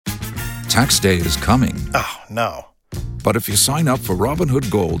Tax day is coming. Oh, no. But if you sign up for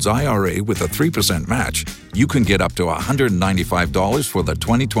Robinhood Gold's IRA with a 3% match, you can get up to $195 for the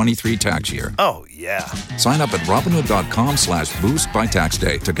 2023 tax year. Oh, yeah. Sign up at Robinhood.com/boost by tax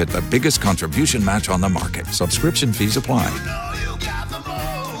day to get the biggest contribution match on the market. Subscription fees apply.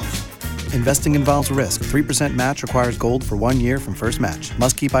 Investing involves risk. 3% match requires gold for 1 year from first match.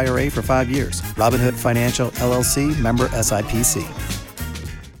 Must keep IRA for 5 years. Robinhood Financial, LLC, member SIPC.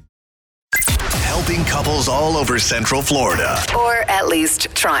 Helping couples all over Central Florida. Or at least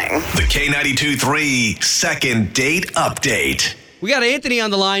trying. The K92-3 Second Date Update. We got Anthony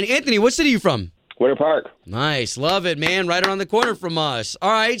on the line. Anthony, what city are you from? Winter Park. Nice. Love it, man. Right around the corner from us.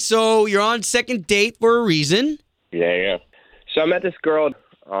 All right, so you're on second date for a reason. Yeah. So I met this girl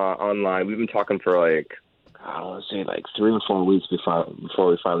online. We've been talking for like 3 or 4 weeks before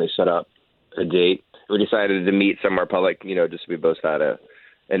we finally set up a date. We decided to meet somewhere public, just so we both had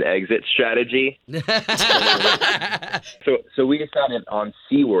an exit strategy. So we decided on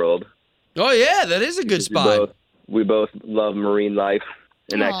SeaWorld. Oh, yeah, that is a good spot. We both love marine life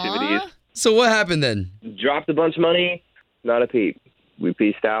and activities. So what happened then? Dropped a bunch of money, not a peep. We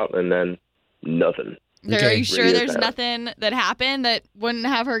peaced out, and then nothing. Are you sure there's nothing that happened that wouldn't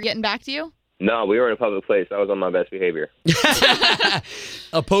have her getting back to you? No, we were in a public place. I was on my best behavior.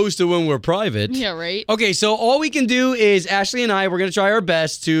 Opposed to when we're private. Yeah, right. Okay, so all we can do is Ashley and we're going to try our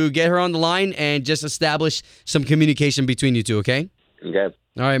best to get her on the line and just establish some communication between you two, okay? Okay.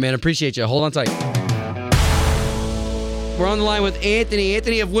 All right, man. Appreciate you. Hold on tight. We're on the line with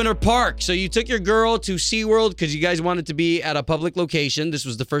Anthony of Winter Park. So you took your girl to SeaWorld because you guys wanted to be at a public location. This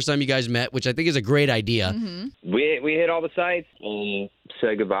was the first time you guys met, which I think is a great idea. Mm-hmm. We hit all the sites and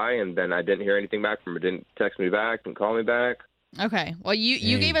said goodbye, and then I didn't hear anything back from her. Didn't text me back and call me back. Okay. Well,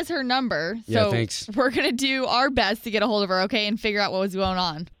 you gave us her number, so yeah, thanks. We're going to do our best to get a hold of her, okay, and figure out what was going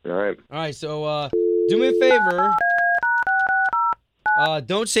on. All right. All right, so do me a favor.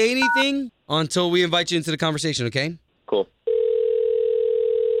 Don't say anything until we invite you into the conversation, okay? Cool.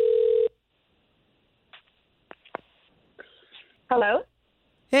 Hello?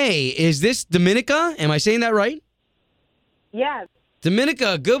 Hey, is this Dominica? Am I saying that right? Yes.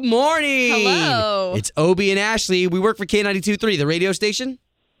 Dominica, good morning. Hello. It's Obie and Ashley. We work for K92.3, the radio station.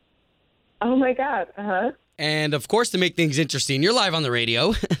 Oh, my God. Uh-huh. And, of course, to make things interesting, you're live on the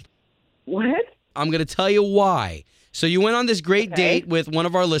radio. What? I'm going to tell you why. So you went on this great date with one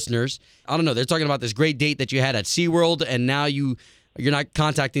of our listeners. I don't know. They're talking about this great date that you had at SeaWorld, and now you're not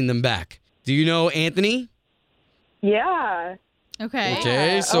contacting them back. Do you know Anthony? Yeah.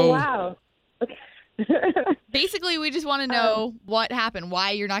 Okay, so... Oh, wow. Okay. Basically, we just want to know what happened,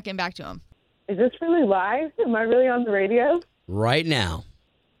 why you're not getting back to him. Is this really live? Am I really on the radio? Right now.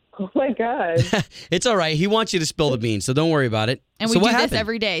 Oh, my God. It's all right. He wants you to spill the beans, so don't worry about it. And so we do what this happened?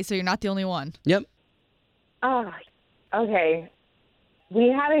 every day, so you're not the only one. Yep. Oh, okay. We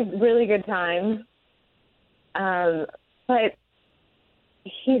had a really good time, but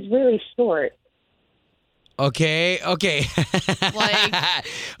he's really short. Okay. Like...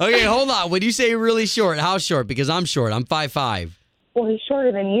 Okay, hold on. When you say really short, how short? Because I'm short. I'm 5'5". Well, he's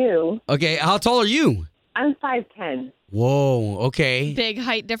shorter than you. Okay, how tall are you? I'm 5'10". Whoa, okay. Big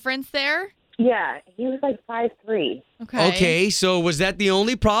height difference there? Yeah, he was like 5'3". Okay, so was that the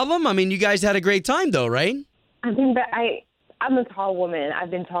only problem? I mean, you guys had a great time though, right? I mean, but I'm a tall woman. I've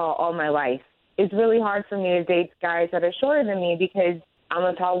been tall all my life. It's really hard for me to date guys that are shorter than me because I'm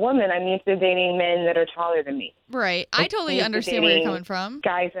a tall woman. I'm used to dating men that are taller than me. Right. I totally understand where you're coming from.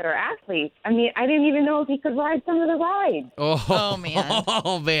 Guys that are athletes. I mean, I didn't even know if he could ride some of the rides. Oh man.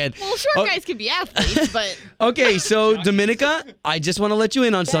 Oh, man. Well, short guys can be athletes, but... Okay, so, Dominica, I just want to let you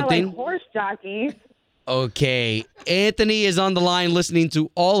in on something. Like horse jockeys. Okay. Anthony is on the line listening to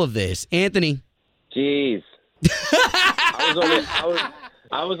all of this. Anthony. Jeez.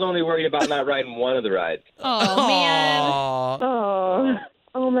 I was only worried about not riding one of the rides. Oh, man.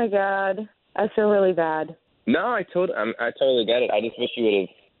 Oh my God. I feel really bad. No, I totally get it. I just wish you would have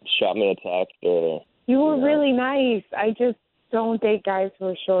shot me a text or... You were really nice. I just don't date guys who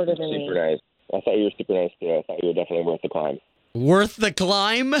are shorter than me. Super nice. I thought you were super nice, too. I thought you were definitely worth the climb. Worth the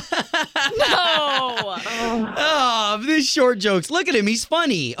climb? No. Oh, these short jokes. Look at him. He's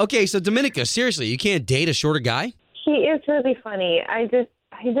funny. Okay, so Dominica, seriously, you can't date a shorter guy? He is really funny.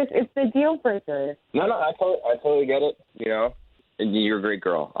 it's the deal breaker. No, I totally get it, And you're a great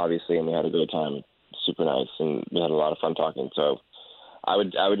girl, obviously, and we had a great time. Super nice, and we had a lot of fun talking. So I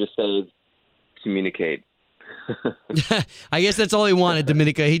would just say communicate. I guess that's all he wanted,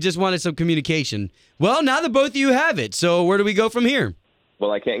 Dominica. He just wanted some communication. Well, now that both of you have it, so where do we go from here?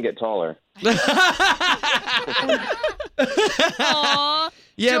 Well, I can't get taller. Aw.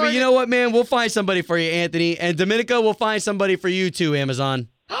 Yeah, but Jordan- you know what, man? We'll find somebody for you, Anthony. And Dominica, we'll find somebody for you too, Amazon.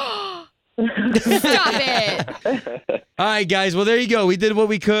 Stop it. All right, guys. Well, there you go. We did what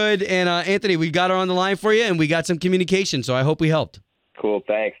we could. And Anthony, we got her on the line for you, and we got some communication. So I hope we helped. Cool,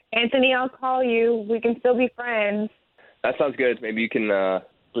 thanks. Anthony, I'll call you. We can still be friends. That sounds good. Maybe you can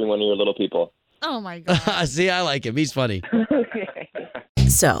bring one of your little people. Oh, my God. See, I like him. He's funny.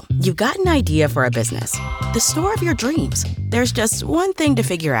 So, you've got an idea for a business. The store of your dreams. There's just one thing to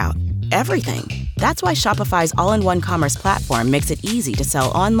figure out. Everything. That's why Shopify's all-in-one commerce platform makes it easy to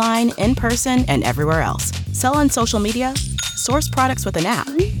sell online, in person, and everywhere else. Sell on social media, source products with an app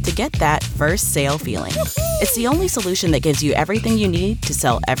to get that first sale feeling. It's the only solution that gives you everything you need to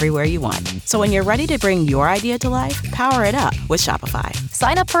sell everywhere you want. So when you're ready to bring your idea to life, power it up with Shopify.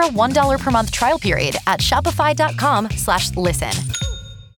 Sign up for a $1 per month trial period at shopify.com/listen.